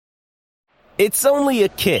It's only a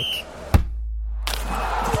kick.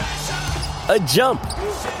 A jump.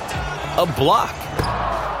 A block.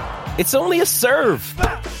 It's only a serve.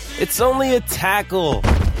 It's only a tackle.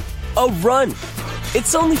 A run.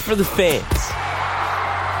 It's only for the fans.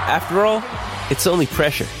 After all, it's only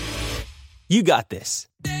pressure. You got this.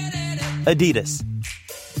 Adidas.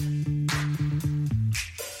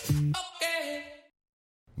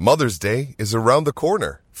 Mother's Day is around the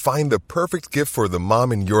corner. Find the perfect gift for the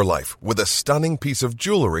mom in your life with a stunning piece of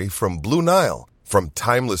jewelry from Blue Nile. From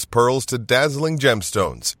timeless pearls to dazzling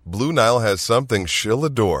gemstones, Blue Nile has something she'll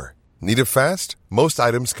adore. Need it fast? Most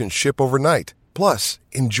items can ship overnight. Plus,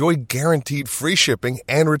 enjoy guaranteed free shipping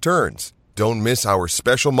and returns. Don't miss our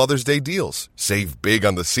special Mother's Day deals. Save big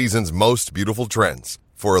on the season's most beautiful trends.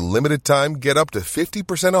 For a limited time, get up to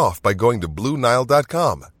 50% off by going to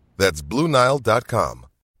BlueNile.com. That's BlueNile.com.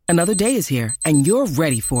 Another day is here, and you're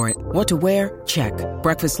ready for it. What to wear? Check.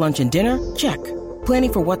 Breakfast, lunch, and dinner? Check.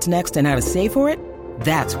 Planning for what's next and how to save for it?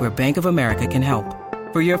 That's where Bank of America can help.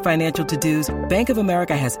 For your financial to-dos, Bank of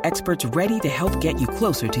America has experts ready to help get you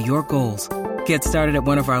closer to your goals. Get started at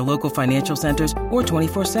one of our local financial centers or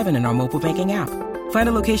 24/7 in our mobile banking app. Find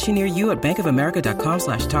a location near you at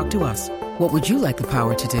bankofamerica.com/talktous. What would you like the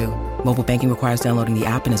power to do? Mobile banking requires downloading the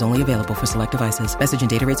app and is only available for select devices. Message and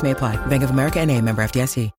data rates may apply. Bank of America N.A., member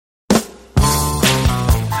FDIC.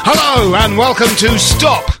 Hello and welcome to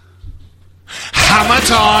Stop Hammer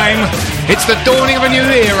Time. It's the dawning of a new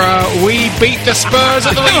era. We beat the Spurs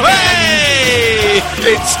at the weekend. Hey!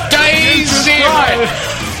 It's day zero.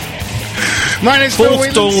 My name's Phil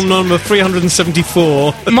Fourth dawn number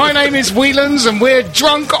 374. My name is Whelans and we're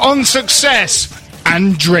drunk on success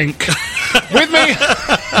and drink. With me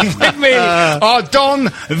are Don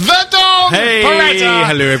the Dog Hey, Peretta.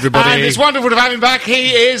 hello everybody. And it's wonderful to have him back.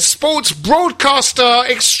 He is sports broadcaster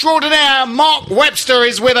extraordinaire. Mark Webster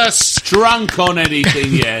is with us. Drunk on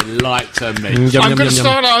anything you like to mention. I'm going to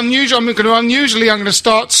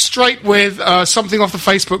start straight with something off the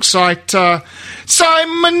Facebook site.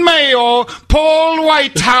 Simon Mayo, Paul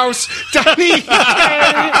Whitehouse, Danny Phil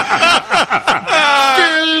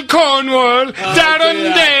Cornwall,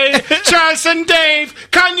 Darren Day, Chaz and Dave.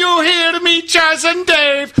 Can you hear me, Chaz and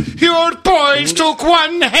Dave? Your boys took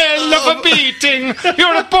one hell of a beating.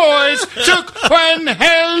 Your boys took one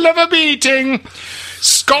hell of a beating.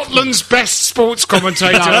 Scotland's best sports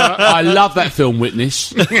commentator. I love that film,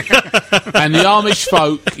 Witness. And the Amish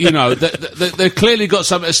folk, you know, they've clearly got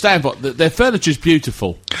something to stand for. Their furniture's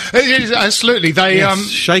beautiful. It is, absolutely. They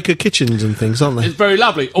Shaker kitchens and things, aren't they? It's very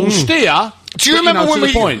lovely. Austere. Do you remember when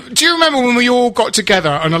we all got together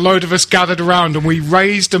and a load of us gathered around and we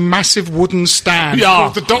raised a massive wooden stand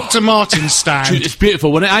called the Dr. Martin stand? It's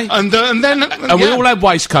beautiful, wasn't it, eh? And we all had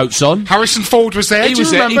waistcoats on. Harrison Ford was there. He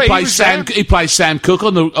was there. He played Sam Cooke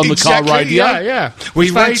on the car radio. Yeah.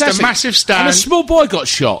 We raised a massive stand. And a small boy got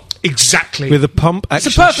shot. Exactly. With a pump action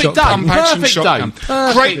It's a perfect day. shotgun.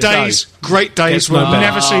 Great days. We'll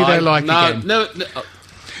never see their like again. No.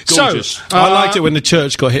 Gorgeous. So, I liked it when the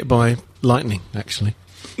church got hit by lightning, actually.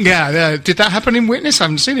 Yeah, did that happen in Witness? I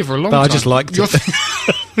haven't seen it for a long time. I just liked it.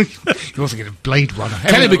 You're thinking of Blade Runner.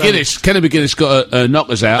 Kenny McGuinness got her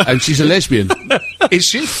knockers out, and she's a lesbian. Is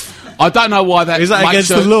she? I don't know why that is that makes against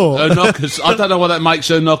the law. Her knockers. I don't know why that makes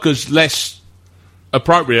her knockers less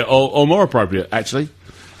appropriate or more appropriate. Actually,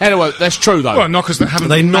 anyway, that's true though. Well, knockers that haven't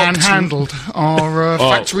been manhandled are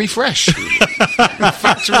factory fresh.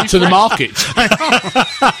 Factory to the market.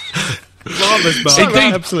 Indeed,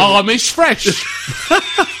 Amish fresh.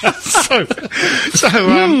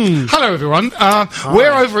 Hello everyone.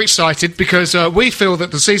 We're overexcited because we feel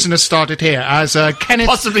that the season has started here as Kenneth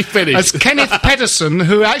possibly finished. As Kenneth Pedersen,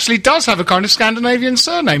 who actually does have a kind of Scandinavian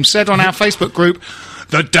surname, said on our Facebook group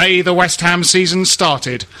the day the West Ham season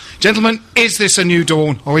started. Gentlemen, is this a new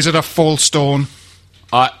dawn or is it a false dawn?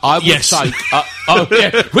 I would say...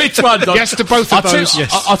 Which one, Don? Yes to both of those.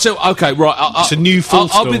 I'll tell... Okay, right. It's a new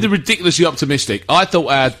false I'll dawn. be the ridiculously optimistic. I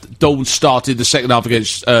thought our dawn started the second half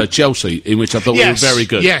against Chelsea, in which I thought we were very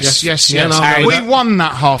good. Yes. And we won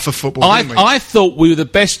that half of football, didn't we? I thought we were the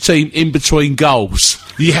best team in between goals.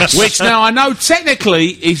 Yes. Which now I know technically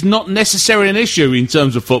is not necessarily an issue in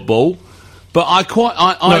terms of football, but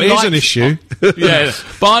it is an issue. Yeah,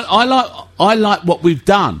 but I like what we've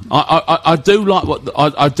done. I do like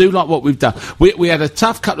what we've done. We had a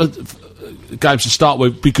tough couple of games to start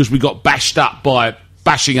with because we got bashed up by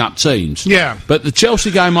bashing up teams. Yeah. But the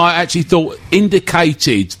Chelsea game I actually thought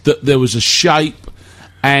indicated that there was a shape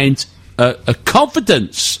and a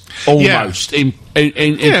confidence almost in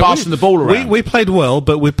passing the ball around. We played well,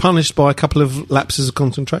 but we're punished by a couple of lapses of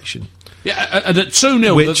concentration. Yeah, and at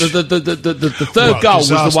 2-0, Which- the third goal was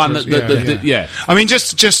the one that...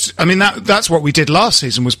 I mean, that's what we did last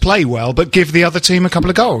season, was play well, but give the other team a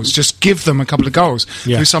couple of goals. Just give them a couple of goals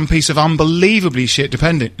through some piece of unbelievably shit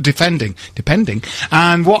defending.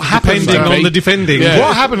 And what happened... Depending on the defending. Yeah.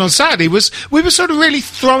 What happened on Saturday was we were sort of really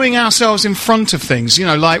throwing ourselves in front of things, you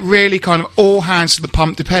know, like really kind of all hands to the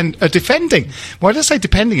pump defending. Why did I say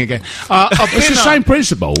depending again? It's the same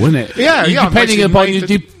principle, isn't it? Yeah, You're yeah, depending basically upon made your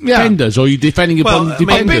the- defenders, or you're defending upon the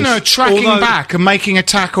defenders. Obinna tracking back and making a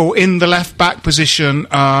tackle in the left back position,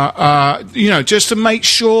 you know, just to make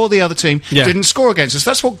sure the other team didn't score against us.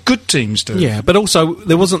 That's what good teams do. Yeah, but also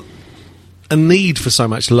there wasn't a need for so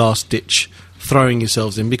much last-ditch throwing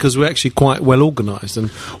yourselves in, because we're actually quite well organised, and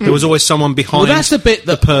there was always someone behind. Well, that's the bit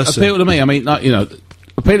that appealed to me. I mean, like, you know,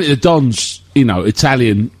 apparently the Don's, you know,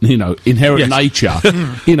 Italian, you know, inherent nature.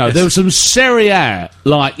 You know, there was some Serie A,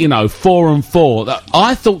 like, you know, 4-4. That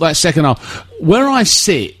I thought that second half, where I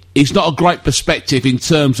sit, it's not a great perspective in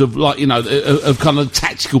terms of, like, you know, of kind of the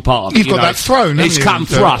tactical part of it. You've got that throne, haven't It's you? cut and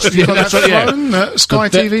thrust. You've got that throne that Sky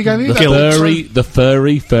TV gave you? The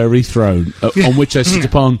furry throne on which they sit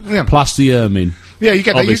upon, plus the ermine. Yeah, you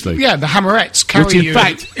get obviously. that. The hammerettes carry Which, in you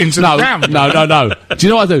fact, into the ground. No. Do you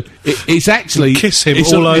know what I do? It's actually... Kiss him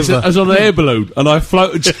it's all on, over. It's on an air balloon, and I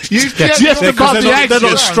float just yeah, above the action. They're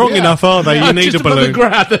not strong enough, are they? You need just a balloon. above the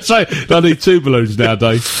ground. That's right. I need 2 balloons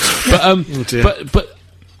nowadays. But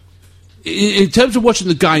in terms of watching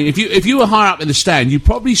the game, if you were higher up in the stand, you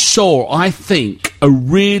probably saw, I think, a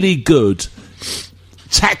really good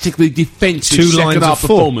tactically defensive second half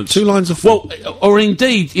performance. 2 lines of four. Well, or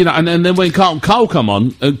indeed, you know, and then when Carlton Cole come on,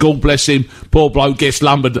 God bless him, poor bloke gets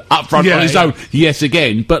lumbered up front on his own yet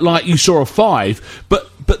again. But like you saw a 5, but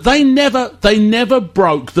they never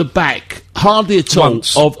broke the back hardly at all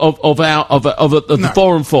Once. of the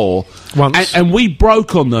 4-4. Once. And we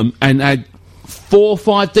broke on them and had 4 or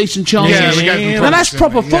 5 decent chances. Yeah, we gave them Now that's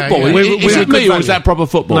problems, proper didn't we? football. Yeah, yeah. Is it good me, or value. is that proper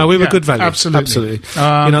football? No, we were Yeah, good value. absolutely.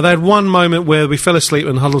 You know, they had one moment where we fell asleep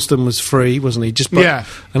and Huddleston was free, wasn't he?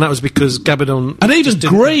 And that was because Gabadon... And even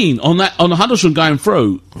Green on Huddleston going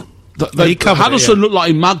through, He covered it, Huddleston looked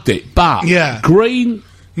like he mugged it, but Green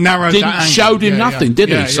narrowed didn't that angle. showed him nothing, did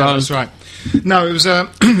he? Yeah, So that's right. No, it was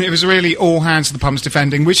it was really all hands to the pumps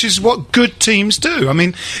defending, which is what good teams do. I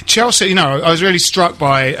mean, Chelsea, you know, I was really struck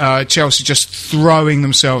by Chelsea just throwing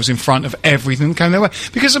themselves in front of everything that came their way.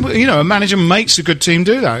 Because, you know, a manager makes a good team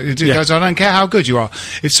do that. It goes, I don't care how good you are.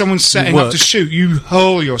 If someone's setting up to shoot, you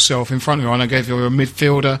hurl yourself in front of them. And I gave you a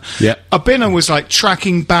midfielder. Yeah. Obinna was like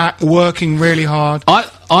tracking back, working really hard. I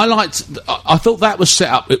thought that was set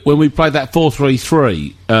up when we played that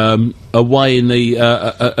 4-3-3 away in the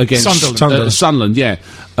against Sunderland. Yeah.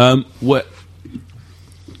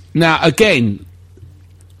 Now again,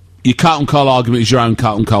 your Carlton Cole argument is your own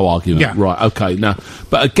Carlton Cole argument, Yeah. right? Okay. Now,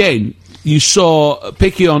 but again, you saw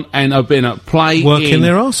Picquion and Obinna play working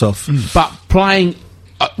their arse off, but playing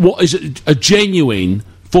what is a genuine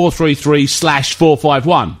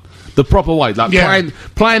 4-3-3/4-5-1. The proper way, like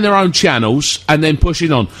playing their own channels and then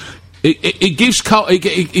pushing on. It gives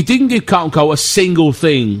it didn't give Carlton Cole a single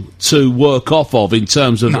thing to work off of in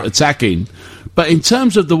terms of attacking, but in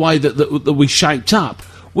terms of the way that we shaped up,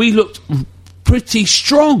 we looked pretty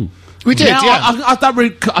strong. We did, now, yeah. I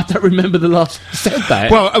don't remember the last said that.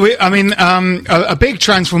 Well, I mean, a big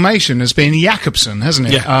transformation has been Jakobsen, hasn't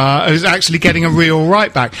it? Yeah. Who's actually getting a real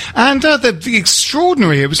right back. And the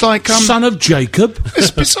extraordinary, it was like... son of Jacob. It's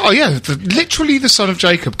bizarre, yeah. Literally the son of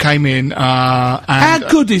Jacob came in and... How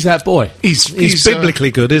good is that boy? He's biblically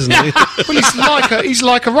good, isn't he? Well, he's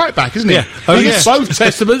like a right back, isn't he? Yeah. Both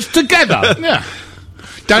testaments together. Yeah.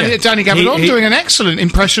 Danny Gabaldon doing an excellent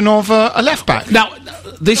impression of a left back. Now,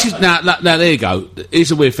 this is now. There you go.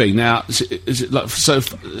 Here's a weird thing. Now, I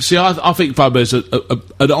think Faber's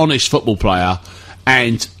an honest football player,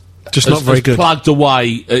 and just not very good. Plugged away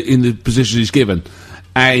in the position he's given,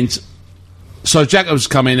 and so Jacobs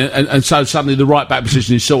come in, and so suddenly the right back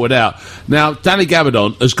position is sorted out. Now, Danny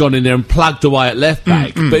Gabaldon has gone in there and plugged away at left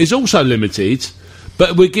back, but he's also limited.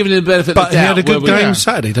 But we're giving him the benefit of the doubt. But he had a good game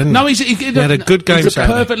Saturday, didn't he? No, he had a good game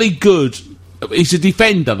Saturday. Perfectly good. He's a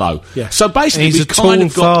defender, though. Yeah. So basically, he's we've a tall,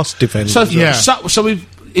 fast defender. So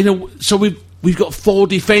we've got 4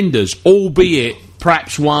 defenders, albeit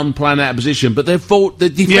perhaps one playing out of position, but they're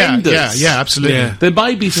defenders. Yeah, absolutely. Yeah. There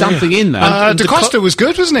may be something in that. Da Costa was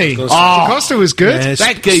good, wasn't he? Da Costa was good. Yes.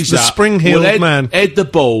 That geezer the spring-heeled man. head the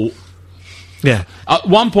ball Yeah. At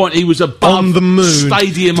one point, he was above On the moon.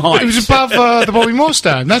 stadium height. It was above the Bobby Moore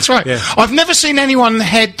stand. That's right. Yeah. I've never seen anyone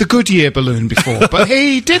head the Goodyear balloon before, but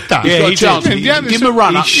he did that. Yeah, got he a chance. did. Give him a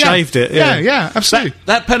run He up. shaved it. Yeah, absolutely.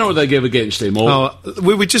 That penalty they gave against him,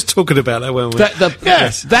 We were just talking about that, weren't we?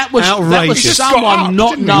 that was Outrageous. someone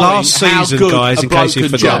not knowing Last how season, good guys, a in bloke case you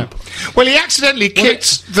could forgot. jump. Well, he accidentally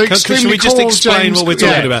kicked the Should extremely we just tall explain James, what we're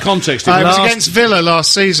talking about? Context. It was Last- against Villa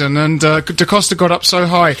last season, and Da Costa got up so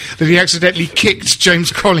high that he accidentally kicked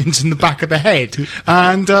James Collins in the back of the head,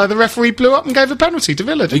 and the referee blew up and gave a penalty to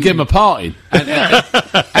Villa. He gave him a party.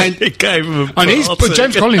 And He gave him a And party.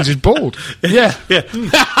 James Collins is bald. yeah. Yeah.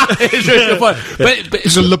 but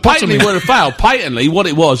It's a lobotomy. patently would have failed. Patently, what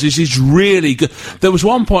it was is he's really good. There was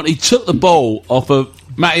one point he took the ball off of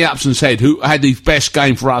Matty Upson's head, who had his best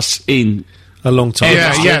game for us in. A long time.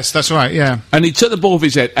 Yeah, yes, that's right. Yeah, And he took the ball off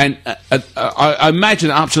his head, and I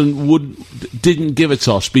imagine Upson didn't give a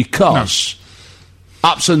toss because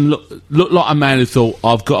Upson looked like a man who thought,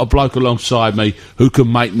 I've got a bloke alongside me who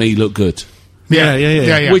can make me look good.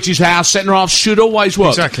 Yeah. Which is how centre halves should always work.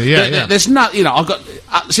 Exactly, yeah. There's not, I've got.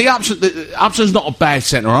 See, Upson's not a bad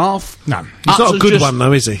centre half. No. He's not a Upson's good just- one,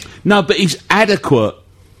 though, is he? No, but he's adequate.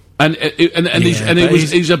 And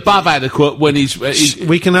he's above adequate when he's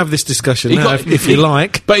We can have this discussion he now got- if you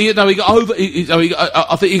like. But he got over.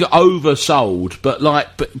 I think he got oversold. But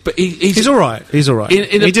he's He's all right. He's all right.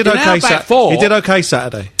 In He did our okay. back four- He did okay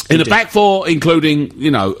Saturday. in He the did. back four, including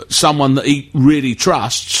someone that he really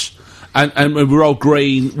trusts, and we're all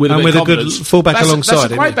green with And a bit with of a good confidence. full-back That's alongside That's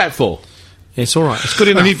a him, great yeah. back four. It's all right. It's good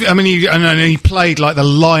enough. and he played like the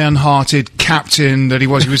lion-hearted captain that he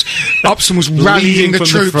was. He was Upson was rallying Leading the from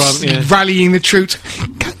the troops, front, yeah. rallying the troops.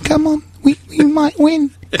 Come on, we might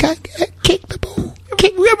win. Kick the ball.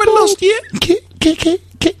 We haven't lost yet.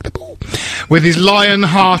 Kick the ball. With his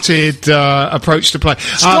lion-hearted approach to play.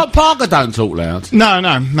 Scott Parker don't talk loud.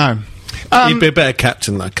 No. He'd be a better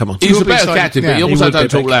captain, though. Come on. He's a You'll be better saying- captain, yeah, but he he also would be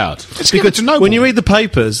don't talk back. loud. Let's give it to Noble. When you read the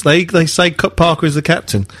papers, they say Parker is the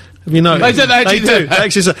captain. Have you noticed? They actually do. do. They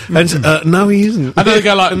actually say, and, no, he isn't. And then they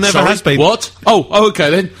go like, and never sorry, has been. what? Oh,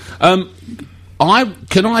 okay then.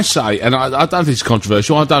 Can I say, and I don't think it's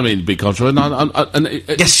controversial. I don't mean to be controversial. And it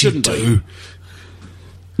Yes, you shouldn't do. be.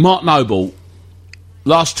 Mark Noble,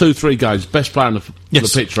 last 2-3 games, best player on the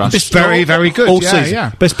pitch for us. It's very, very good. All Yeah, season.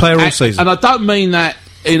 yeah. Best player all and, season. and I don't mean that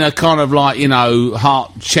in a kind of like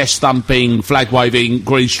heart, chest thumping, flag waving,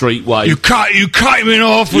 Green Street way. You cut him in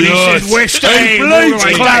off when he said West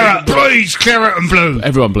Ham. Bleeds claret and blue.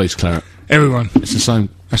 Everyone bleeds claret. Everyone. It's the same.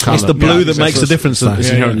 It's the blue that makes the difference, though. It's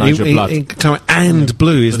inherent nature of blood. And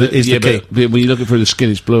blue is the key. But when you look at it through the skin,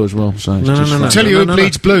 it's blue as well. So it's just No. like- Tell you who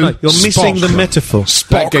bleeds blue. No, you're missing the Spock. metaphor. Spock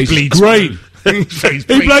That guy's bleeds green. He He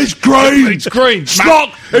plays green. He bleeds green.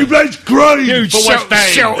 Spock, he plays green. Huge for West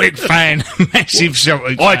Ham. Celtic fan. Massive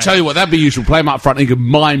Celtic fan. I tell you what, that'd be useful. Play him up front and he could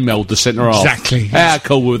mind meld the centre half. Exactly. How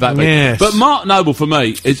cool would that be? Yes. But Mark Noble, for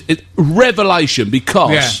me, is revelation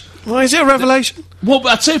because... Yeah. Why is it a revelation? Well,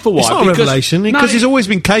 I'll tell you for why. It's not a because- revelation No, because he's always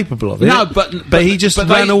been capable of it. No, but he just but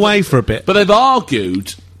ran they- away for a bit. But they've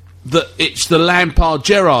argued that it's the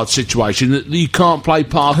Lampard-Gerrard situation, that you can't play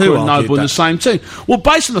Parker Who and argued Noble in the that? same team. Well,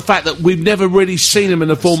 based on the fact that we've never really seen them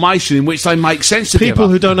in a formation in which they make sense together. People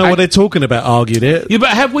who don't know And- what they're talking about argued it. Yeah, but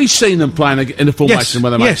have we seen them playing in a formation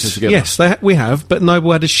where they make sense together? Yes, we have. But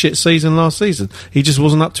Noble had a shit season last season. He just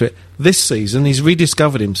wasn't up to it. This season, he's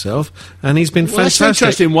rediscovered himself, and he's been Well, that's an fantastic.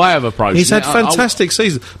 interesting way of approaching He's had it. fantastic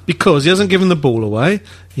season because he hasn't given the ball away.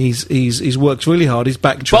 He's worked really hard. He's But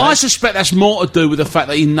I backtracked. suspect that's more to do with the fact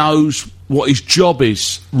that he knows what his job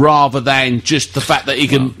is, rather than just the fact that he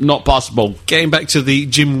can not pass the ball. Getting back to the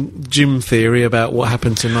Jim theory about what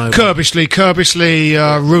happened to Noble. Kirbysley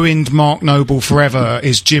ruined Mark Noble forever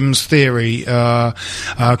is Jim's theory.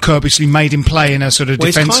 Kirbysley made him play in a sort of Well,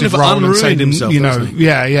 he's defensive kind of role and unruined said, himself, you know, hasn't he?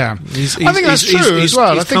 yeah. He's- I think that's he's- true he's- as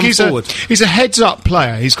well. he's I think come forward. he's a heads-up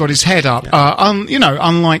player. He's got his head up.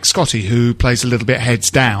 Unlike Scotty, who plays a little bit heads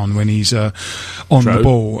down when he's on the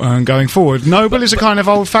ball and going forward. Noble is a kind of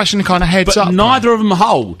old-fashioned kind of heads-up. But neither of them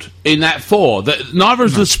hold in that four. Neither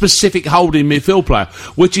is the specific holding midfield player,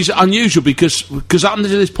 which is unusual because up until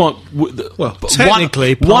this point,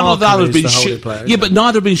 technically, one or the Parker other has is been the holding player, yeah, but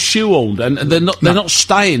neither have been shoehorned, and they're not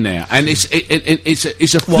staying there, and it's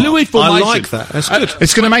a fluid formation. I like that. That's good.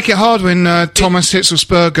 It's going to make it hard when Thomas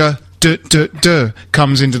Hitzelsberger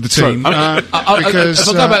comes into the team. True. Because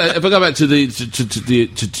if I go back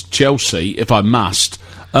to Chelsea, if I must,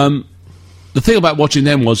 the thing about watching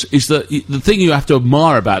them is that the thing you have to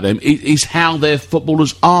admire about them is how their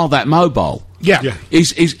footballers are that mobile. Yeah.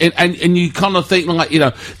 And you kind of think, like,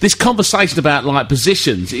 this conversation about, like,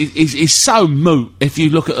 positions is so moot if you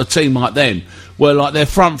look at a team like them, where, like, their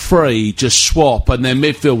front three just swap and their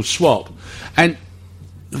midfield swap. And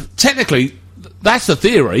technically, that's the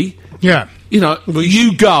theory. Yeah.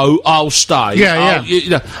 You go, I'll stay. Yeah.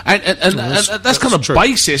 And that's kind of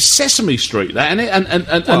basis Sesame Street, that, isn't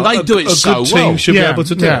it? And they do it so well. A good team should be able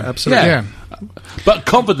to do it, absolutely. Yeah. But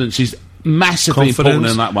confidence is massively important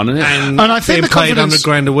in that one, isn't it? And I think being paid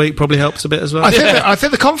 £100,000 a week probably helps a bit as well. I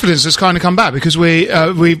think the confidence has kind of come back because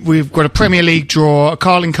we've got a Premier League draw, a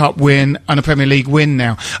Carling Cup win, and a Premier League win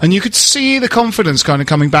now, and you could see the confidence kind of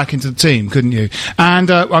coming back into the team, couldn't you?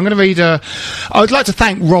 And I'm going to read. I would like to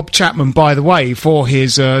thank Rob Chapman, by the way, for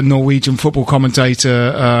his Norwegian football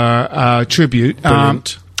commentator tribute.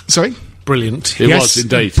 Brilliant. Sorry. Brilliant. It was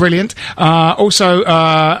indeed. Brilliant. Also,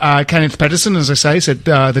 Kenneth Pedersen, as I say, said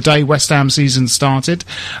the day West Ham season started.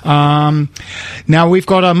 Now we've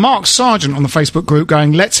got Mark Sargent on the Facebook group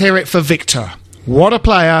going, let's hear it for Victor. What a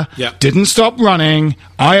player. Yep. Didn't stop running.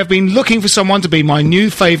 I have been looking for someone to be my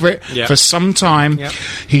new favourite for some time. Yep.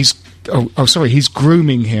 He's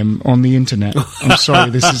grooming him on the internet. I'm sorry,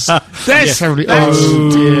 this is terribly...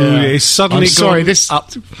 Oh, dear. It's suddenly up. Sorry.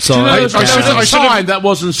 That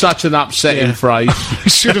wasn't such an upsetting phrase. I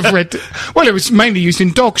should have read... Well, it was mainly used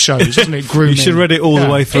in dog shows, wasn't it? Grooming. You should have read it all the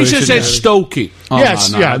way through. He should have said stalking.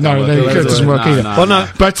 Yes, it doesn't work either. Well, no.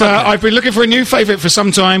 But I've been looking for a new favourite for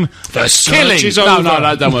some time. The search is over.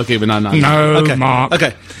 No, don't work either. No, okay. Mark.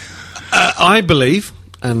 Okay. I believe...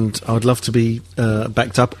 and I would love to be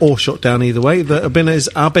backed up or shot down either way, that Obinna is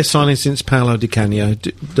our best signing since Paolo Di Canio.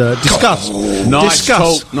 Discuss. Nice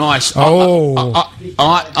talk. Nice.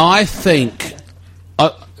 I think...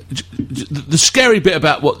 the scary bit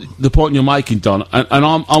about the point you're making, Don, and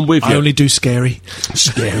I'm with you. I only do scary.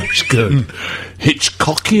 Scary's good.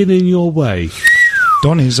 Hitchcockian in your way.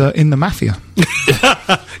 Don is in the mafia.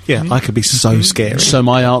 Yeah, I could be so scary. So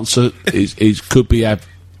my answer is could be a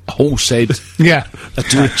horse head. Yeah.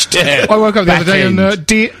 Attached. I woke up the other day and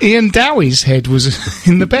Ian Dowie's head was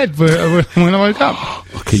in the bed when I woke up.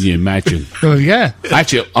 Can you imagine? Oh, yeah.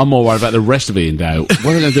 Actually, I'm more worried about the rest of Ian Dowie. What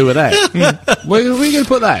are they going to do with that? Where are we going to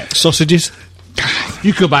put that? Sausages.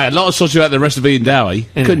 You could make a lot of sausage about the rest of Ian Dowie,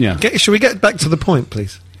 couldn't you? Should we get back to the point,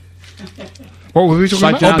 please? What were we talking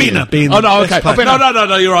about? Obinna. Oh, no, okay. No,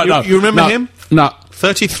 you're right. No. You remember him? No.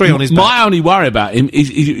 33 on his back. My only worry about him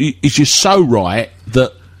is you're so right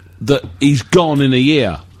that he's gone in a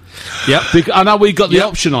year. Yep. I know we got the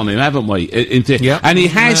option on him, haven't we? And he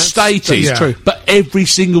has stated, that's true. but every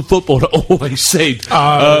single footballer always said,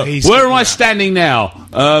 where am I standing now?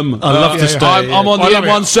 I'd love to stay. I'm on the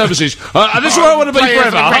M1 services. This is where I want to be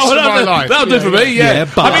forever. That'll do for me,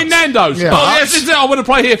 but I'm in Nando's. I want to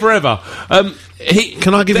play here forever.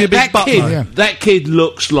 Can I give you a big butt? That kid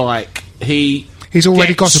looks like he's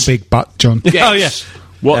already got a big butt, John. Yes.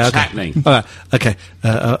 What's happening? Okay.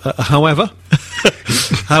 However,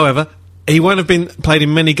 he won't have been played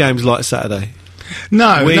in many games like Saturday.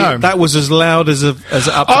 No. That was as loud as up.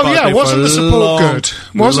 Wasn't the support good?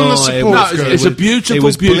 Wasn't the support good? It's a beautiful, it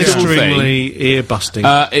was beautiful blisteringly thing. ear busting.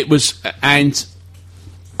 It was, and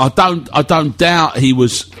I don't doubt he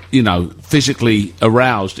was, physically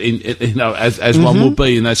aroused as one would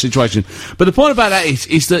be in that situation. But the point about that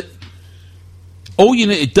is that all you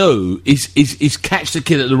need to do is catch the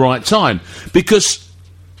kid at the right time, because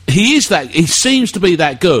he seems to be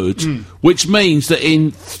that good, which means that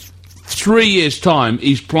in 3 years' time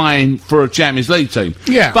he's playing for a Champions League team.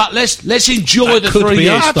 Yeah, but let's enjoy the 3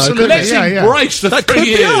 years. Absolutely, let's embrace the that 3 could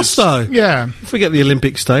years. Be us, though. Yeah, forget the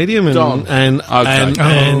Olympic Stadium and Don.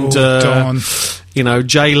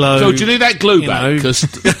 J-Lo. So do you need that glue back? Because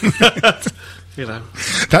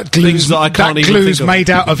that glue's that I can't even glue's think of. made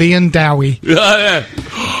out of Ian Dowie. Yeah.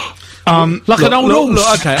 Like an old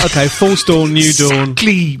horse. Okay. False dawn, new dawn.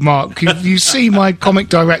 Exactly, Mark. You see my comic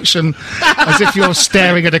direction as if you're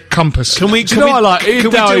staring at a compass. Can we deal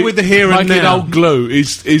with the here and now? Old glue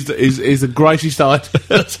is the greatest idea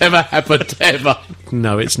that's ever happened ever.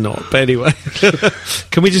 No, it's not. But anyway,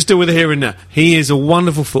 can we just deal with the here and now? He is a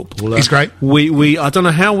wonderful footballer. He's great. We I don't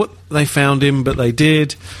know how they found him, but they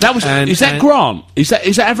did. That was. Is that Grant? Is that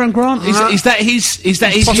Avram Grant? Is that his? Is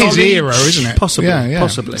that his hero? Isn't it? Possibly. Yeah.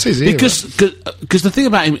 Possibly. It's his hero. Because the thing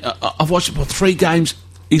about him, I've watched him for 3 games.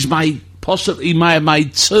 He may have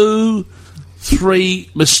made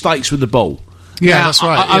 2-3 mistakes with the ball. Yeah, now, that's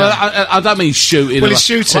right. I don't mean shooting. Well, his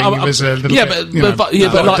shooting was a little bit... but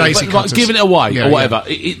giving it away or whatever.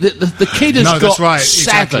 The kid has got savvy,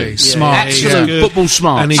 exactly. Smart, absolute football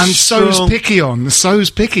smart, and so's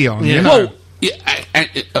Pickion. Yeah. You know.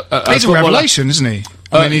 Well, he's a revelation, isn't he?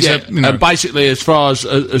 I mean, and basically, as far as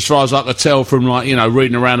I could tell from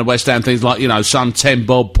reading around the West Ham things like some 10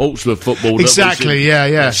 Bob Portsmouth football. Exactly.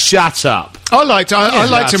 Yeah. Shut up. I liked him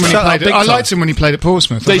when he played. I liked him when he played at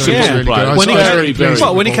Portsmouth. Decent really player.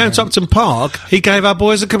 When he came to Upton Park, he gave our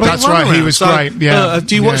boys a complete That's right. runaround. He was great. Yeah.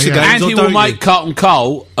 Do you watch the games? And he will make Carlton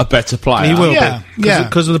Cole a better player. He will be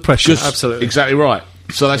because of the pressure. Absolutely, exactly right.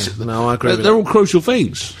 So that's no, I agree. They're all crucial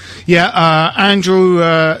things. Yeah. Andrew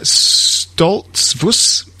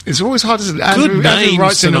Stoltzfus. It's always hard to Andrew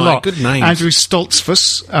writes in a lot. Good name. Andrew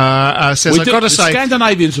Stoltzfus says, I've got to say...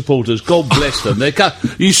 Scandinavian supporters, God bless them.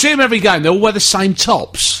 You see them every game, they all wear the same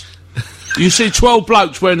tops. You see 12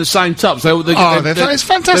 blokes wearing the same tops. It's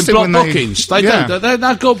fantastic they're when bookings. They do.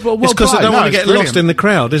 They're good. It's because they don't want to get lost in the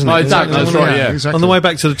crowd, isn't it? That's right, yeah. Exactly. On the way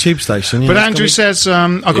back to the tube station. But Andrew says,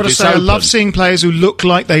 I've got to say, I love seeing players who look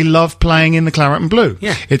like they love playing in the claret and blue.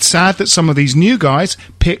 Yeah. It's sad that some of these new guys,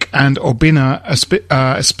 Pick and Obinna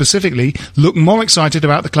specifically, look more excited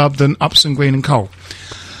about the club than Upson, Green and Cole.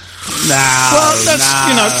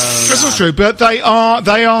 That's not true. But they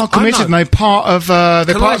are committed, and they're part of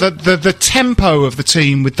the tempo of the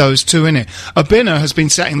team with those two in it. Obinna has been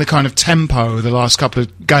setting the kind of tempo the last couple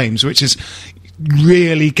of games, which is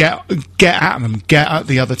really get at them, get at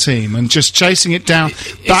the other team, and just chasing it down.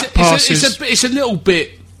 Passes. It's a little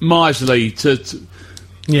bit miserly to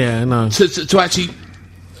actually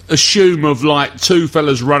assume of two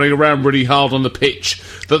fellas running around really hard on the pitch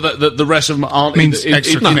that the rest of them aren't in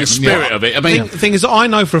the spirit of it. I mean, the thing is, I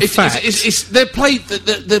know for a fact they're played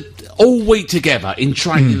they're all week together in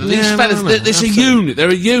training. These fellas, there's a unit. They're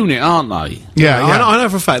a unit, aren't they? Yeah. I know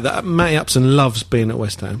for a fact that Matty Upson loves being at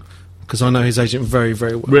West Ham. Because I know his agent very,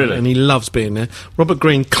 very well. Really? And he loves being there. Robert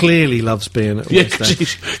Green clearly loves being at West Ham.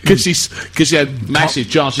 Because he had massive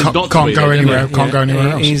chances not to be go there, anywhere. Can't go anywhere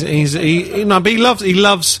else. But he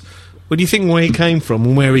loves. When you think where he came from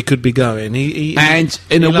and where he could be going,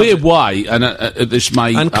 in a weird way, and this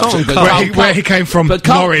may where he came from,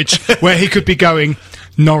 Norwich, where he could be going.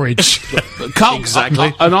 Norwich,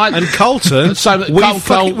 exactly, and Colton.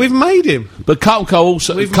 We've made him, but Carlton Cole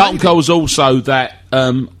was also that.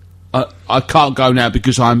 I can't go now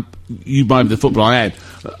because you made the football I had.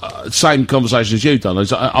 Same conversation as you've done.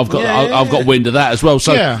 I've got wind of that as well.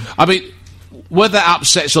 So I mean, whether that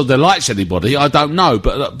upsets or delights anybody, I don't know.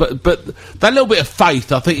 But that little bit of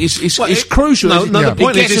faith, I think, is crucial. The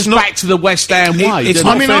point it gets us back to the West Ham way. It's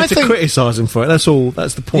not fair to criticise him for it. That's all.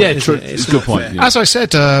 That's the point. Yeah, true. It's a good point. As I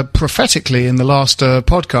said prophetically in the last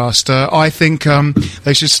podcast, I think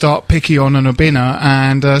they should start Picky on and Obinna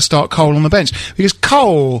and start Cole on the bench, because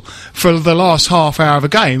Cole for the last half hour of a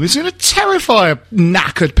game is going to terrify a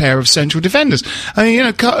knackered pair of central defenders. I mean,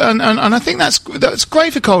 and I think that's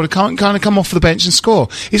great for Cole to kind of come off the bench and score.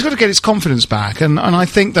 He's got to get his confidence back, and I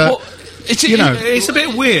think that it's a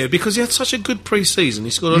bit weird because he had such a good pre-season.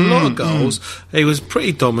 He scored a lot of goals. He was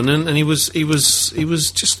pretty dominant, and he looked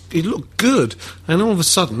good. And all of a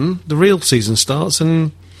sudden, the real season starts,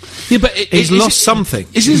 and but he's lost something.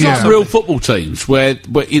 Is this like real football teams where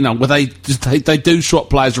they do swap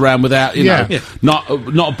players around without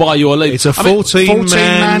not buy you a lead? It's a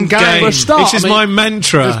 14-man game. This is my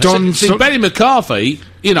mantra. Benny McCarthy.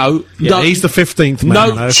 He's the 15th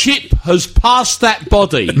man. No chip has passed that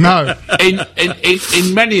body. No,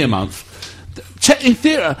 in many a month. In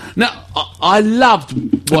theatre, now I loved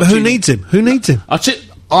watching. But who needs him? I'll tell you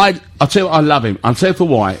what, I love him. I'll tell you for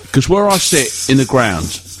why. Because where I sit in the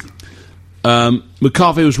ground,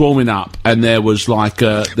 McCarthy was warming up, and there was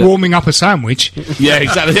warming up a sandwich. Yeah,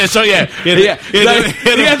 exactly. Yeah, so yeah, he had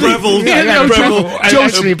a Breville.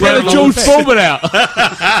 George Foreman out.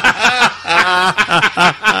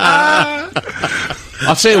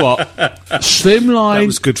 I'll tell you what,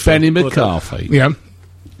 Slimline Benny McCarthy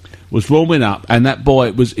was warming up, and that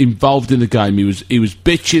boy was involved in the game. He was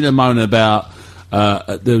bitching and moaning about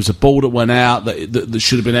there was a ball that went out that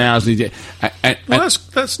should have been ours.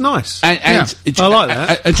 That's nice. I like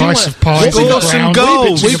that. Price of pies. We got some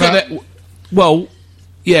goals. Well,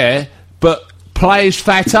 yeah, but play his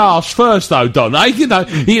fat ass first, though, Don.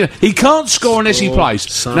 He can't score unless he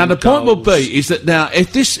plays. Now the point will be is that now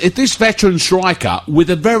if this veteran striker with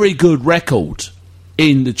a very good record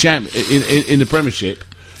in the in the Premiership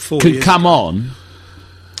can come on.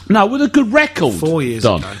 No, with a good record. 4 years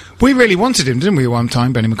Don. ago. We really wanted him, didn't we, at one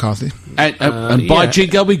time, Benny McCarthy? And by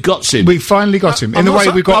Jingo, we got him. We finally got him. In the way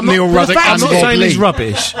we got Neil Ruddock and I'm not Rob saying Lee. he's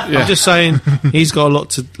rubbish. I'm just saying he's got a lot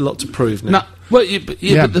to prove now. No, well,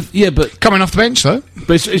 but coming off the bench, though.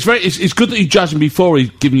 But it's good that you judge him before he's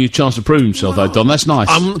giving you a chance to prove himself, though, Don. That's nice.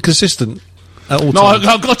 I'm consistent. at all No, times.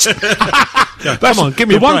 I've got to. Come on, give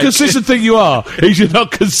me the a one break. consistent thing you are is you're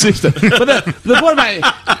not consistent. But the point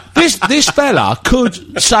about it, this fella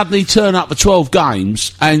could suddenly turn up for 12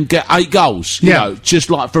 games and get 8 goals. You know,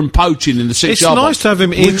 just like from poaching in the 6 It's yard nice box, to have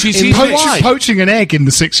him which is in his right. Poaching an egg in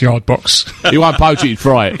the 6 yard box. He won't poach it, he'd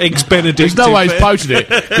fry it. Eggs Benedict. There's no way he's poaching it.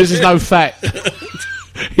 This is no fat.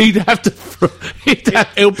 He'd have to.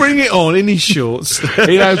 He'll bring it on in his shorts.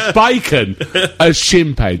 He'd have bacon as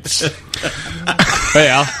shin pads.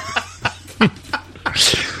 There.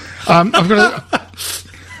 I'm gonna.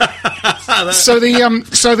 So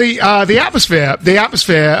the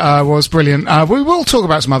atmosphere was brilliant. We will talk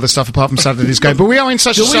about some other stuff apart from Saturday's game, but we are in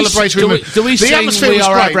such a celebratory mood. Do we the sing atmosphere We was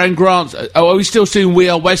Are great. Avram Grant? Are we still singing We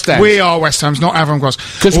Are West Ham? We are West Ham's, not Avram Gross.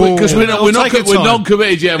 Because we're not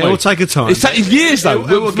committed yet. It will take a time. It's taken years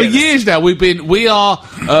though. For years now, we are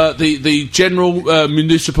the general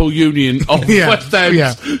municipal union of West Ham.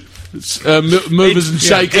 Yeah. Movers and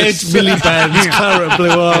shakers, Miliband's Claret and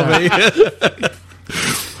Blue Army.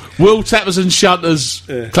 Will Tappers and Shunters,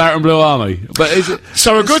 Claret and Blue Army. But is it?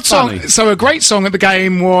 So a good funny. song. So a great song at the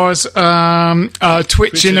game was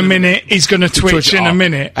 "Twitch in a Minute." He's going to twitch in a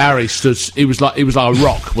minute. Harry stood. He was like a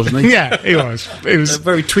rock, wasn't he? Yeah, he was. It was A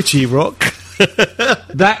very twitchy rock.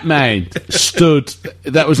 That man stood.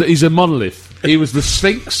 He's a monolith. He was the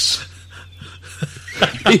Sphinx.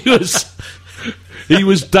 He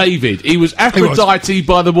was David. He was Aphrodite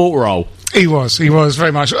by the water hole. He was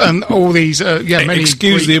very much, and all these, many.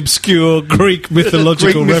 Excuse the Greek, obscure Greek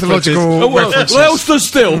mythological Greek mythological references. Well, stood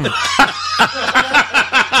still.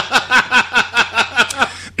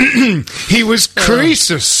 He was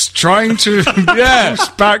Croesus trying to push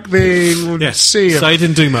back the sea. So he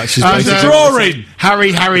didn't do much. is And, basically- Drawing.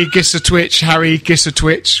 Harry Gisser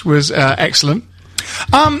Twitch was excellent.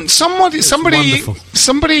 Somebody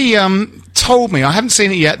told me, I haven't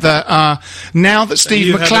seen it yet, that now that Steve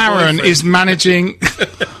you had a McLaren boyfriend. is managing.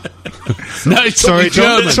 No, it's Sorry,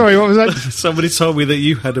 German. sorry, what was that? Somebody told me that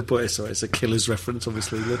you had a boy. Sorry, it's a killer's reference,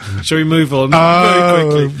 obviously. Shall we move on very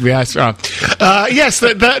quickly? Yes, yes.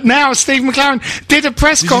 That now Steve McLaren did a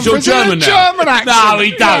press conference in a German accent. No,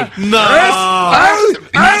 he don't. No.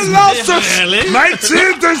 I lost Really? my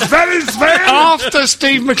team does very well. After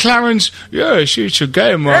Steve McLaren's, yes, you should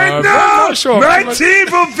go, man. my team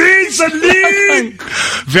will win the league.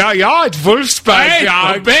 Ja, at Wolfsburg. Hey,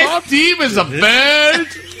 ja, my best team is a bird.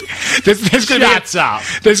 There's going Shut up.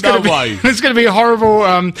 There's No going to way. be there's going to be a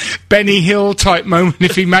horrible Benny Hill type moment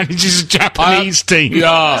if he manages a Japanese team.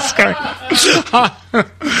 Yeah.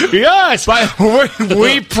 Yes,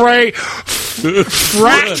 we pray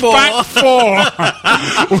frat back four.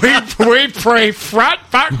 We pray frat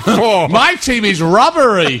back four. My team is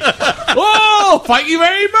rubbery. Oh, thank you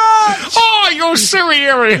very much. Oh, you're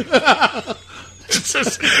Syrian.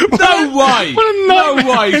 No way. What a No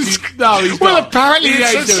nightmare. way. No, he's Well, not. apparently He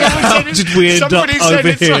ain't it's doing someone it. said it's- Did we end somebody up said over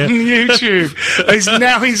it's here? on YouTube.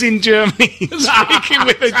 Now he's in Germany speaking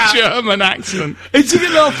with a German accent. Is he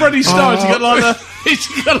got like Freddie Styles? He got like the.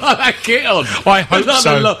 He's got like that kit on. I hope Like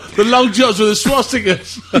so. The long johns with the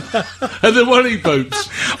swastikas and the welly boots.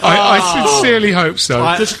 I sincerely hope so.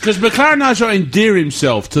 Because McLaren knows how to endear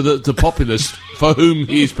himself to the populace for whom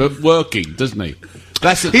he is working, doesn't he?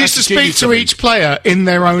 He used to speak to each player in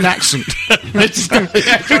their own accent. Yeah.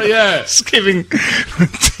 Just giving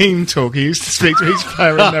team talk. He used to speak to each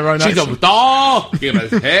player in their own She's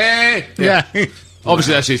accent. hey. Yeah.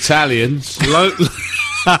 Obviously, that's Italians.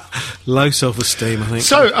 Low self-esteem, I think.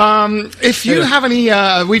 So, if you have any,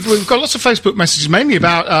 we've got lots of Facebook messages, mainly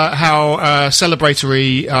about how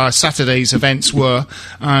celebratory Saturday's events were,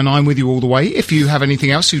 and I'm with you all the way. If you have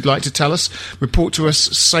anything else you'd like to tell us, report to us,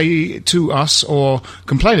 say to us, or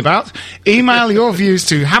complain about, email your views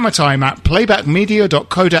to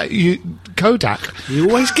hammertime@playbackmedia.co.uk. You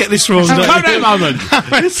always get this wrong. don't Kodak you? moment.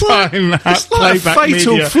 It's like a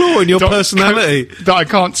fatal flaw in your personality. that I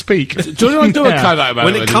can't speak. Do you want to do a Kodak moment?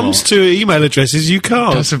 When it comes to email addresses, you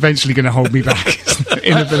can't. That's eventually going to hold me back.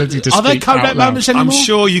 Inability to Are there speak Kodak out loud. moments anymore? I'm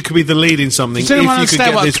sure you could be the lead in something if Does anyone you could understand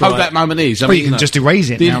get what a this Kodak right. moment is? I Well, mean, you can just erase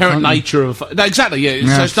it the now, inherent can't you? nature of no, exactly. Yeah,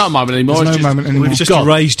 Yeah. So it's not a moment anymore. There's It's no just, moment anymore. We've just gone.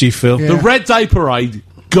 erased you, Phil. The Red Day Parade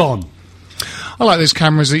gone. I like those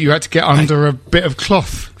cameras that you had to get under a bit of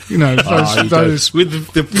cloth. You know, those. With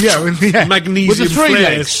the magnesium With the three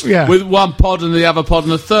flares. legs, Yeah. with one pod and the other pod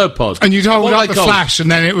and the third pod. And you'd hold What up are the they called? flash,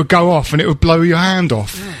 and then it would go off, and it would blow your hand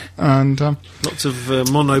off. And lots of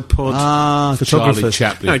monopod Charlie photographers.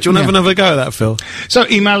 Chaplin. No, do you want to have another go at that, Phil? so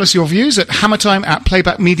email us your views at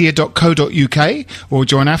hammertime@playbackmedia.co.uk or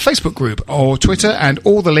join our Facebook group or Twitter, and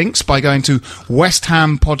all the links by going to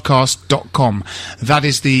westhampodcast.com. That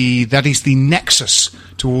is the nexus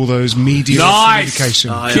to all those media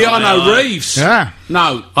communication. Keanu Reeves. Yeah.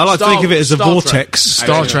 No. I like to think of it as a vortex.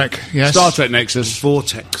 Star Trek, yes. Star Trek Nexus.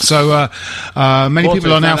 Vortex. So many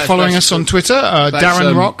people are now following us on Twitter.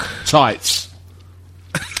 Darren Rock. Tights.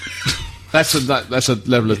 That's a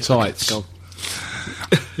level of tights.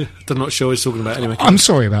 I'm not sure what he's talking about anyway. I'm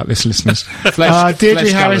sorry about this, listeners. Deirdre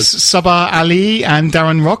flesh Harris, Sabah Ali, and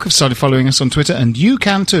Darren Rock have started following us on Twitter, and you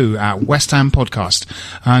can too at West Ham Podcast.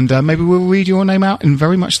 And maybe we'll read your name out in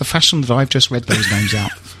very much the fashion that I've just read those names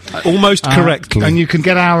out. Almost correctly. And you can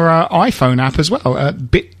get our iPhone app as well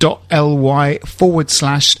at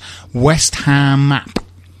bit.ly/West Ham map.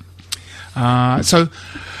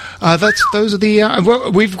 Those are the.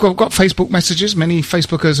 We've got Facebook messages. Many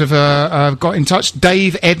Facebookers have got in touch.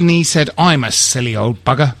 Dave Edney said, "I'm a silly old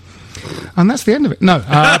bugger," and that's the end of it. No,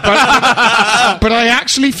 but I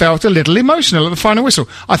actually felt a little emotional at the final whistle.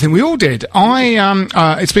 I think we all did.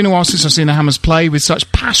 It's been a while since I've seen the Hammers play with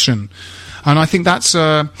such passion. And I think that's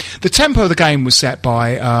the tempo of the game was set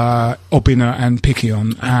by Obinna and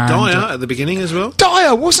Piquion. And Dyer at the beginning as well.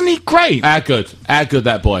 Dyer, wasn't he great? How good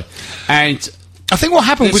that boy. And I think what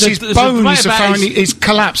happened was his bones apparently is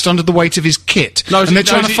collapsed under the weight of his kit, and they're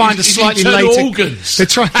trying to find a slightly lighter. Organs. They're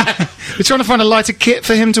trying to find a lighter kit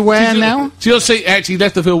for him to wear now. So you'll see, actually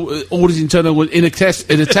left the field all his internal in a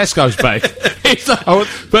Tesco's bag.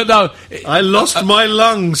 But no, I lost my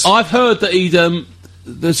lungs. I've heard that he'd.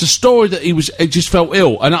 There's a story that he just felt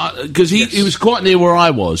ill, and because he was quite near where I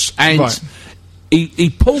was, and Right. he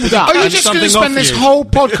pulled up. Are you and just going to something spend off this you. whole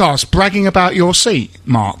podcast bragging about your seat,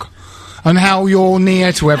 Mark? And how you're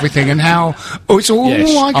near to everything, and how it's all.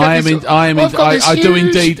 Yes, I do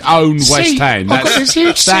indeed own West Ham. I've got this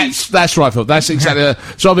huge seat. That's right, Phil. That's exactly.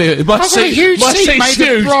 So I mean, I've got a huge seat made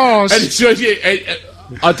of brass.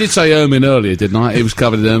 I did say ermine earlier, didn't I? It was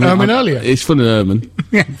covered in ermine. Ermine earlier? It's full of ermine.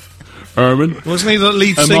 Yeah. Ermine. Wasn't he the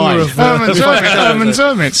lead singer of Ermine's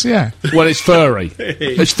Ermits, yeah. Well, it's furry.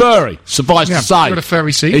 It's furry. Suffice to say, got a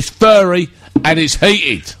furry seat. It's furry and it's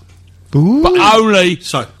heated, Ooh. but only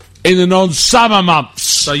in the non-summer months.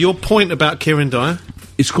 So your point about Kieran Dyer?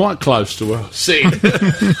 It's quite close to where I was sitting.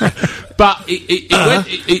 But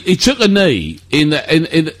he took a knee in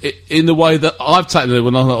the way that I've taken it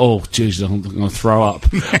when I thought, oh, Jesus, I'm going to throw up.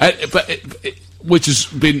 Which has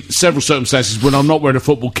been several circumstances when I'm not wearing a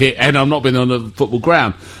football kit and I'm not been on a football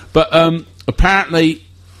ground. But apparently,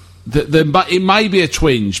 it may be a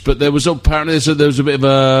twinge, but there was apparently there was a bit of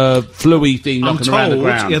a fluey thing knocking around the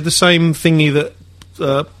ground. Yeah, the same thingy that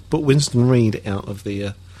put Winston Reid out of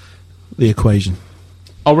the equation.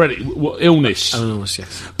 Already, illness. Illness,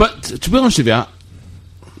 yes. But to be honest with you,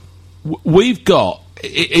 we've got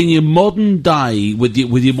in your modern day with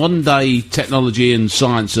your modern day technology and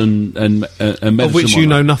science and medicine, of which you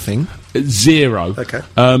know nothing. Zero. Okay.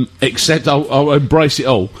 Except I'll embrace it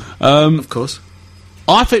all. Of course.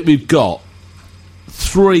 I think we've got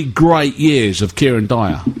 3 great years of Kieran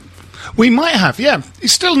Dyer. We might have, yeah.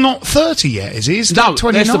 He's still not 30 yet, is he? He's No,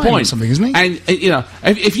 29 that's the point. or something, isn't he? And you know,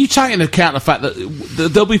 if you take into account the fact that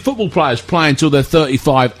there'll be football players playing until they're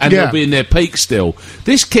 35 and they'll be in their peak still,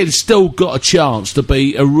 this kid's still got a chance to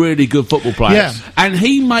be a really good football player. Yeah. And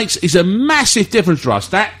he's a massive difference for us.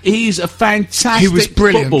 That he's a fantastic He was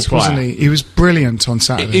brilliant, football player. wasn't he? He was brilliant on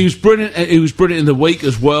Saturday. He was brilliant. He was brilliant in the week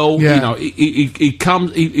as well. Yeah. You know, he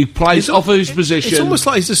comes, he plays off of his position. It's almost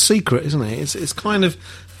like he's a secret, isn't it? It's kind of,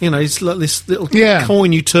 you know, it's like this little Yeah.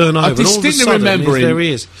 coin you turn over. I and all of a distinctly sudden, remember him. there he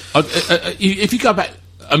is. If you go back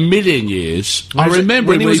a million years, I Was it remember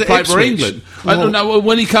when him he when was he at played for Ipswich? England. I don't know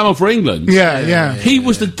when he came off for England. Yeah. He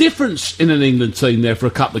was the difference in an England team there for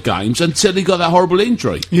a couple of games until he got that horrible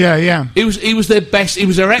injury. Yeah. He was their best. He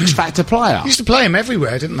was their X Factor player. Used to play him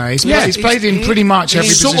everywhere, didn't they? Yeah, he's played in pretty much every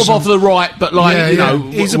He's position. sort of off the right, but like Yeah, you yeah.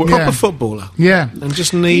 know, He's a proper footballer. Yeah. And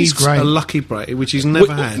just needs great. a lucky break, which he's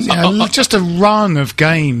never had. Yeah, just a run of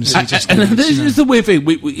games. He just and needs, this you know. is the weird thing.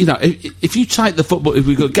 You know, if you take the football, if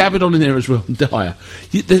we've got Gavin on in there as well, Dyer,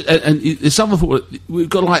 and some of the football, we've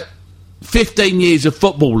got like 15 years of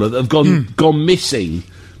football that have gone missing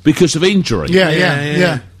because of injury.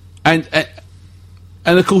 Yeah. And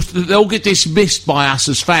And of course, they all get dismissed by us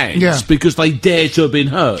as fans because they dare to have been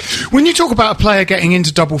hurt. When you talk about a player getting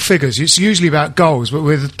into double figures, it's usually about goals, but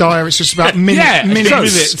with Dyer, it's just about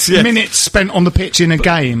minutes spent on the pitch in a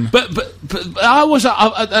game. But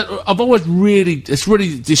I've always it's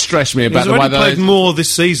really distressed me about the way they they played more this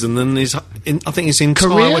season than I think his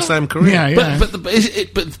entire West Ham career. Yeah. But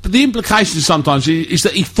the implication sometimes is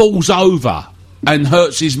that he falls over and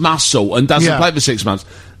hurts his muscle and doesn't play for 6 months.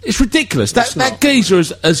 It's ridiculous. That geezer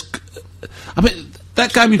is as. I mean,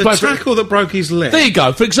 that game he played. The tackle that broke his leg. There you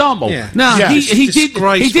go. For example, now he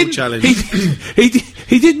didn't. Challenge.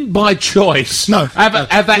 He didn't by choice. No, have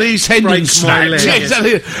that tendon snatch.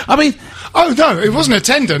 Exactly. I mean. Oh no, it wasn't a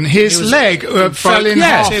tendon. His leg fell in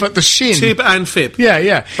half at the shin. Tib and fib.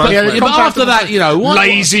 Yeah. But after that,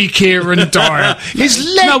 lazy Kieran Dyer. His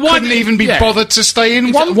leg couldn't even be bothered to stay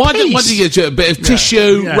in one piece. Why don't you do a bit of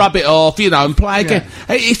tissue, rub it off, and play again?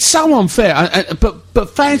 It's so unfair.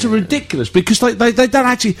 But fans are ridiculous because they don't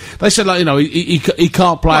actually. They said he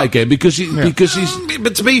can't play again because he's.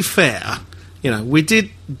 But to be fair, we did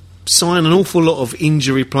sign an awful lot of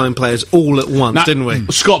injury-prone players all at once, didn't we?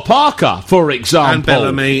 Scott Parker, for example. And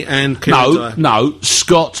Bellamy and Kieran No,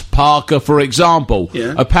 Scott Parker, for example.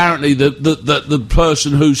 Yeah. Apparently the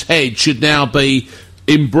person whose head should now be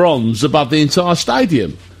in bronze above the entire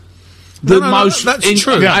stadium. That's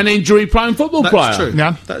true. An injury-prone football player. True.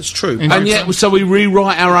 Yeah, that's true. And yet, so we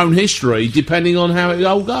rewrite our own history depending on how it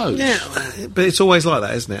all goes. Yeah, but it's always like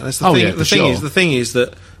that, isn't it? That's the thing. Yeah, the thing is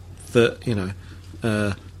that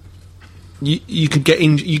you can get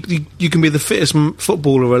in. You can be the fittest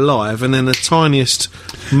footballer alive, and then the tiniest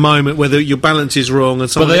moment where your balance is wrong,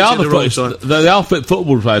 and but they are they are fit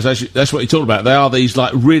football players. Actually, that's what you're talking about. They are these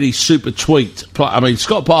really super tweaked. I mean,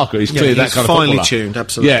 Scott Parker is clearly that kind of footballer. Finely tuned,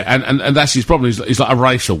 absolutely. Yeah, and that's his problem. He's like a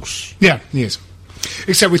racehorse. Yeah, he is,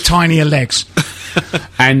 except with tinier legs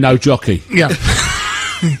and no jockey. Yeah.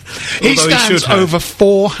 He stands over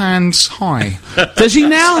 4 hands high. Does he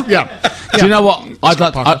now? Yeah. Do you know what?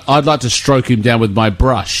 I'd like to stroke him down with my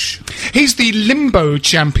brush. He's the limbo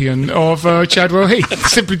champion of Chadwell Heath.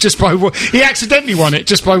 Simply just by he accidentally won it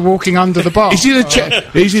just by walking under the bar. Is he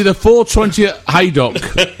the 420 at Haydock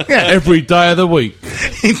every day of the week?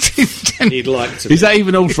 He'd like to. Is that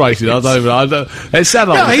even horse racing? I don't. It sounds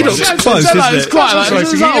like Haydock's close, isn't it? It's quite like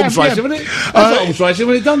horse racing, isn't it? That's horse racing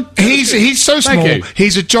when it's done. He's so small.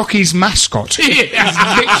 He's a jockey's mascot. No,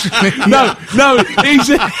 he's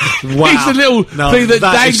the little thing that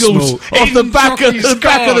dangles off the back of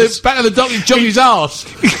the jockey's arse.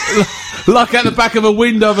 Like at the back of a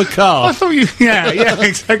window of a car. I thought yeah,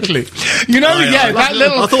 exactly. That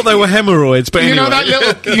little. I thought they were hemorrhoids, but anyway.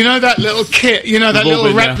 that little kit, that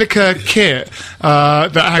little replica kit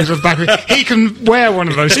that hangs on the back of it. He can wear one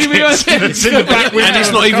of those kits that's in the back window. And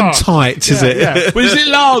it's not even tight, is it? Yeah. Well, is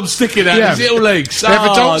it arms sticking out? His little legs? They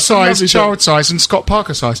have adult size, child size, and Scott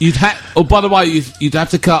Parker size. By the way, you'd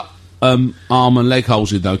have to cut arm and leg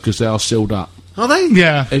holes in though because they are sealed up. Are they?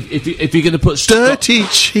 Yeah. If you're going to put dirty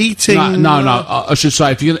cheating, no. I should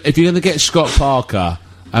say if you're going to get Scott Parker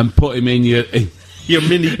and put him in your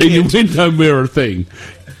window mirror thing,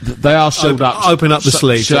 they are sealed up. Open up the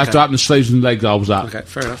sleeves. So you have to open the sleeves and leg holes up. Okay,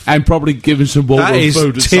 fair enough. And probably give him some water and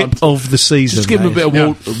food. That is tip of the season. Just give him a bit of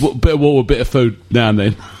water, a bit of food now and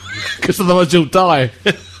then, because otherwise he'll die.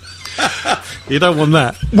 You don't want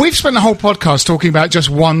that. We've spent the whole podcast talking about just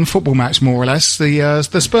one football match, more or less, the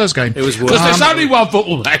Spurs game. It was worth it. Because there's only one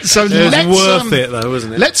football match. So it was worth it, though,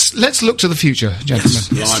 wasn't it? Let's look to the future, gentlemen.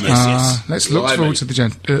 Yes. Let's look forward to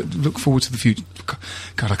the future.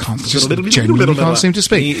 God, I can't genuinely can't seem to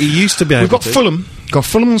speak. He used to be able We've got to. Fulham. Got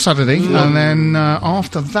Fulham on Saturday, and then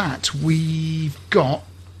after that we've got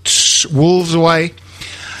Wolves away.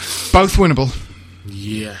 Both winnable.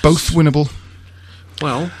 Yes. Both winnable.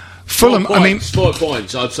 Well, Fulham, 4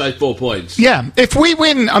 points. I'd say 4 points. Yeah, if we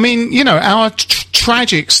win, our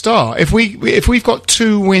tragic start. If we've got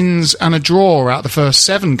 2 wins and a draw out the first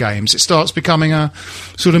 7 games, it starts becoming a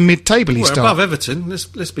sort of mid-table-y start. We're above Everton. Let's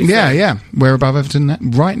be fair. Yeah, we're above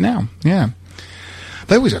Everton right now. Yeah,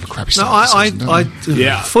 they always have a crappy start.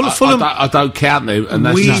 Fulham. I don't count them, and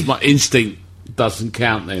that's just my instinct. Doesn't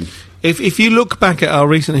count them. If you look back at our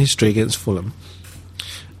recent history against Fulham.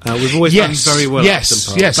 We've always done very well at Upton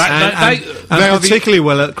Park. They are particularly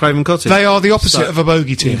well at Craven Cottage. They are the opposite of a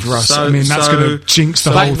bogey team for us. That's going to jinx the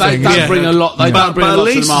whole thing. They don't bring a lot. They don't bring a lot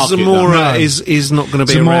to the market. Zamora is not going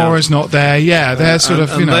to be around. Zamora's not there. Yeah, they're sort of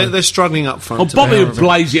they're struggling up front. Well, Bobby would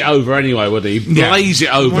blaze it over anyway, would he? Blaze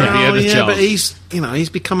it over if he had a chance. But he's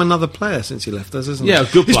become another player since he left us, isn't he? Yeah, a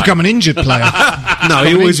good player. He's become an injured player. No,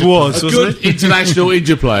 he always was. A good international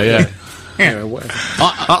injured player. Yeah. Yeah, whatever.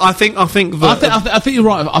 I think that. I think you're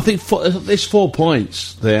right. I think there's 4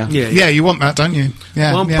 points there. Yeah, you want that, don't you?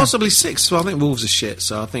 Yeah, well, yeah. possibly 6. So I think Wolves are shit.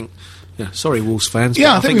 So I think, sorry, Wolves fans.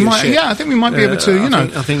 Yeah, but I think we might. shit. Yeah, I think we might be able to.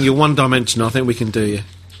 I think you're one-dimensional. I think we can do you.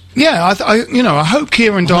 Yeah, I hope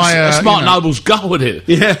Kieran Dyer. That's Mark Noble's goal, isn't it?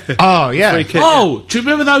 Yeah. Oh, yeah. Oh, do you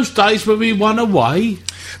remember those days when we won away?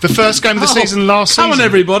 The first game of the season last season. Come on,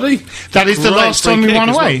 everybody. That is the last time we won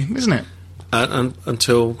away, isn't it?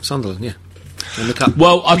 Until Sunderland, yeah. In the cup.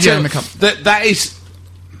 Well, I'll tell in you, the cup. that is,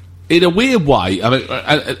 in a weird way, I mean,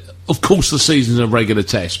 of course the season's a regular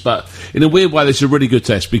test, but in a weird way, it's a really good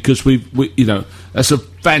test because we that's a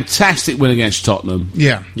fantastic win against Tottenham.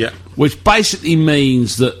 Yeah. Yeah. Which basically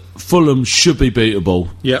means that Fulham should be beatable.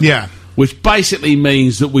 Yeah. Yeah. Which basically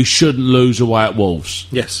means that we shouldn't lose away at Wolves.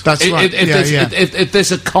 Yes. That's right. If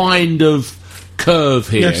there's a kind of curve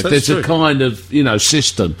here, Yes, if that's there's a true. kind of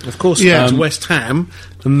system. Of course, Yeah. it's West Ham,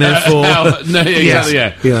 and therefore... Exactly,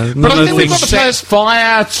 yeah. But I think we've got the Set players.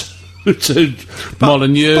 fire to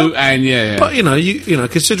Molineux, and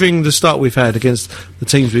But considering the start we've had against the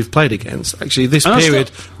teams we've played against, actually this And I period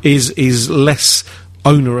is less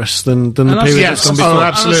onerous than the period yes, that's gone before.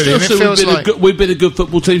 absolutely. And I And it still feels like we've been a good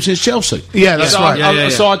football team since Chelsea. Yeah, that's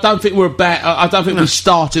right. So I don't think we're bad. I don't think we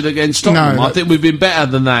started against Tottenham. No, I think we've been better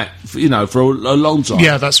than that, for a long time.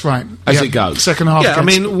 Yeah, that's right. As Yeah. it goes. Second half. Yeah, I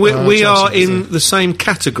against, mean, we are Chelsea, in the same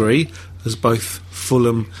category as both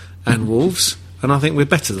Fulham and Wolves, and I think we're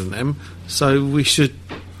better than them, so we should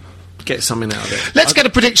get something out of it. Let's get a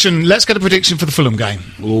prediction. Let's get a prediction for the Fulham game.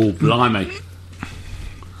 Oh, blimey.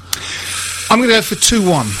 I'm going to go for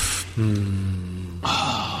 2-1.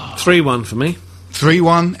 3-1 for me.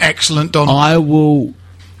 3-1. Excellent, Don. I will,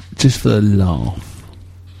 just for the laugh,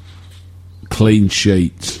 clean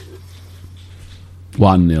sheet.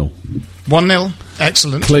 1-0. 1-0.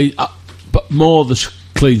 Excellent. Clean, but more the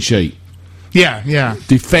clean sheet. Yeah, yeah.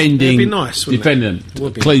 Defending. It'd be nice, wouldn't defending. it?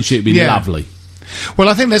 Would be. Clean sheet would be Yeah. lovely. Well,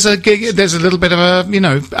 I think there's a little bit of a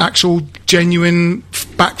actual genuine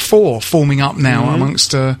back four forming up now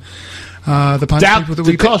amongst the bunch of people that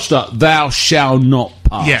we picked. Costa, thou shalt not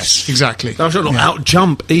pass. Yes, exactly. I shall not out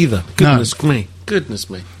jump either. Goodness me. Goodness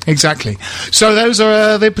me. Exactly. So those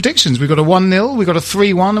are the predictions. We've got a 1-0, we've got a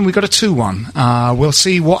 3-1, and we've got a 2-1. We'll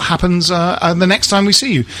see what happens the next time we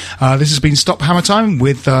see you. This has been Stop Hammer Time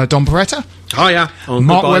with Don Peretta, Hiya.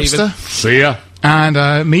 Mark Webster, See ya.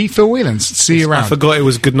 and me, Phil Whelans. See you around. I forgot it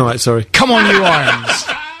was good night, sorry. Come on, you Irons.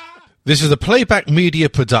 This is a Playback Media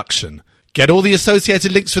production. Get all the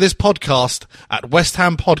associated links for this podcast at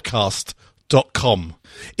westhampodcast.com.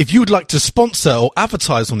 If you'd like to sponsor or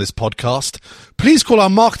advertise on this podcast, please call our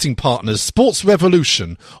marketing partners Sports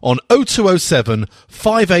Revolution on 0207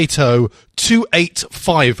 580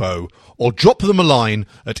 2850 or drop them a line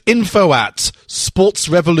at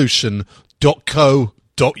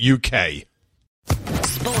info@sportsrevolution.co.uk.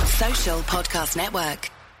 Sports Social Podcast Network.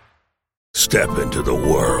 Step into the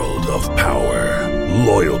world of power,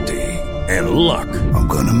 loyalty, and luck. I'm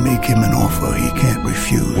gonna make him an offer he can't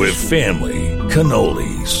refuse. With family,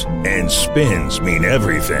 cannolis, and spins mean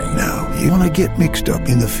everything. Now, you wanna get mixed up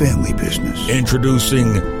in the family business.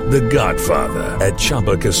 Introducing The Godfather at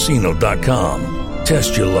ChumbaCasino.com.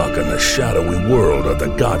 Test your luck in the shadowy world of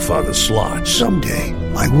The Godfather slot. Someday,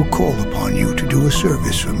 I will call upon you to do a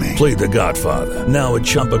service for me. Play The Godfather now at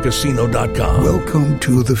ChumbaCasino.com. Welcome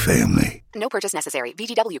to the family. No purchase necessary.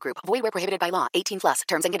 VGW Group. Void where prohibited by law. 18+.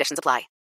 Terms and conditions apply.